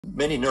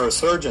Many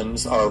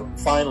neurosurgeons are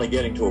finally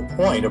getting to a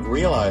point of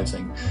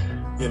realizing,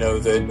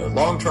 that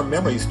long-term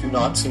memories do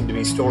not seem to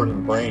be stored in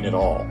the brain at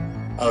all.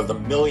 Out of the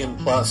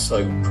million-plus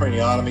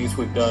craniotomies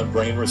we've done,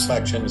 brain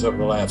resections over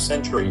the last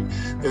century,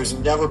 there's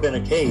never been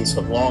a case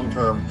of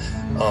long-term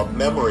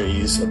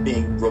memories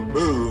being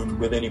removed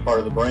with any part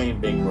of the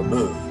brain being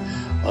removed.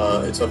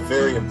 It's a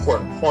very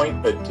important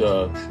point,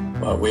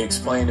 but we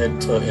explain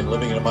it in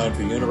Living in a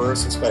Mindful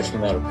Universe, especially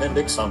in that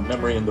appendix on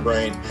memory in the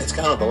brain. It's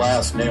kind of the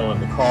last nail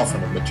in the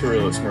coffin of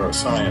materialist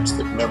neuroscience,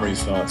 that memory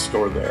is not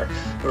stored there.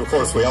 But of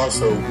course, we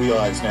also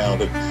realize now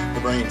that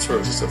the brain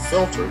serves as a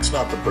filter. It's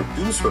not the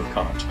producer of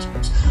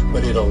consciousness,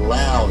 but it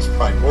allows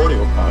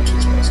primordial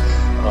consciousness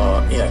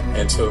in.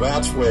 And so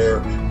that's where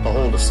the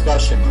whole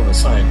discussion from a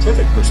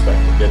scientific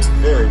perspective gets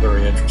very,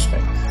 very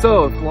interesting.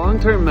 So, if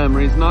long-term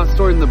memory is not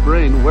stored in the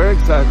brain, where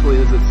exactly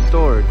is it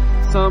stored?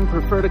 Some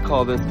prefer to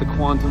call this the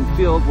quantum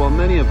field, while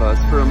many of us,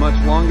 for a much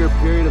longer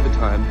period of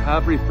time,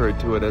 have referred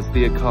to it as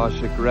the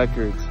Akashic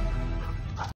Records.